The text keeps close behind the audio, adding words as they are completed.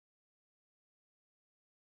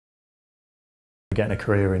Getting a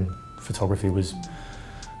career in photography was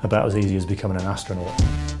about as easy as becoming an astronaut.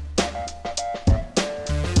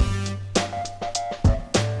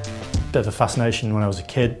 Bit of a fascination when I was a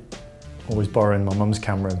kid, always borrowing my mum's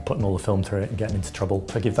camera and putting all the film through it and getting into trouble.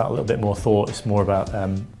 If I give that a little bit more thought, it's more about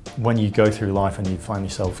when you go through life and you find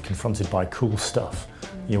yourself confronted by cool stuff,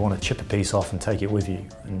 you want to chip a piece off and take it with you.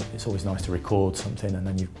 And it's always nice to record something and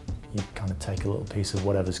then you kind of take a little piece of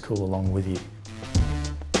whatever's cool along with you.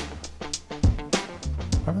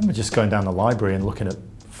 I remember just going down the library and looking at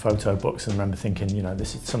photo books and remember thinking, you know,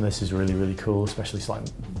 some of this is really, really cool, especially like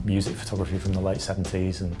music photography from the late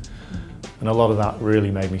 70s. And a lot of that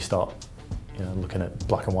really made me start, you know, looking at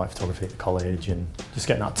black and white photography at college, and just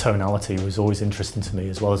getting that tonality was always interesting to me,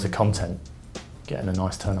 as well as the content. Getting a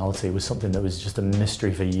nice tonality was something that was just a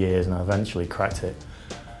mystery for years, and I eventually cracked it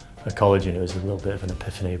at college, and it was a little bit of an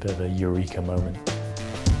epiphany, a bit of a eureka moment.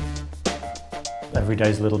 Every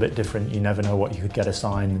day's a little bit different. You never know what you could get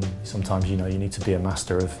assigned. And sometimes, you know, you need to be a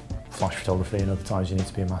master of flash photography, and other times you need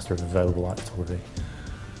to be a master of available light photography.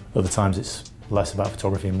 Other times it's less about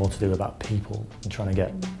photography and more to do about people and trying to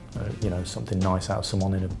get, you know, something nice out of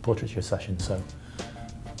someone in a portraiture session. So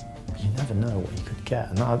you never know what you could get,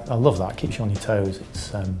 and I love that. It keeps you on your toes. It's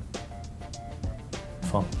fun.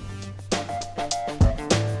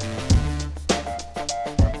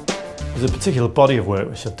 There's a particular body of work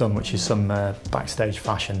which I've done, which is some backstage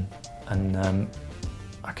fashion, and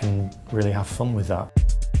I can really have fun with that.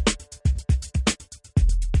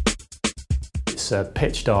 It's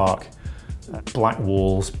pitch dark, black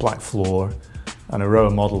walls, black floor, and a row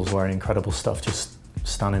of models wearing incredible stuff just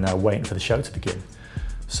standing there waiting for the show to begin.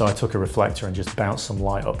 So I took a reflector and just bounced some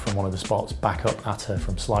light up from one of the spots back up at her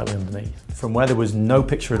from slightly underneath. From where there was no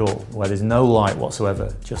picture at all, where there's no light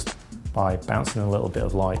whatsoever, just by bouncing a little bit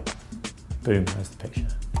of light, boom, there's the picture.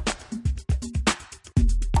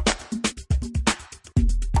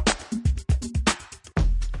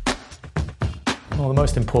 Well, the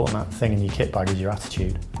most important thing in your kit bag is your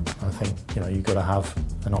attitude. I think, you know, you've got to have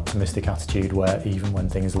an optimistic attitude where even when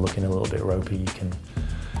things are looking a little bit ropey, you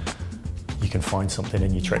can find something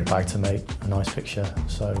in your trick bag to make a nice picture.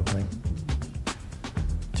 So I think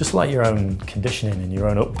just let your own conditioning and your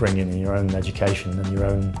own upbringing and your own education and your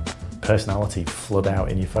own personality flood out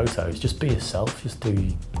in your photos. Just be yourself, just do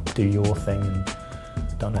your thing, and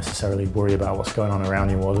don't necessarily worry about what's going on around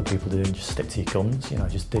you, what other people do, and just stick to your guns. You know,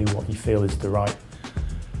 just do what you feel is the right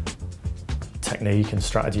technique and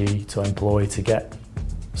strategy to employ to get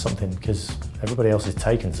something, because everybody else is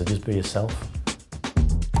taken, so just be yourself.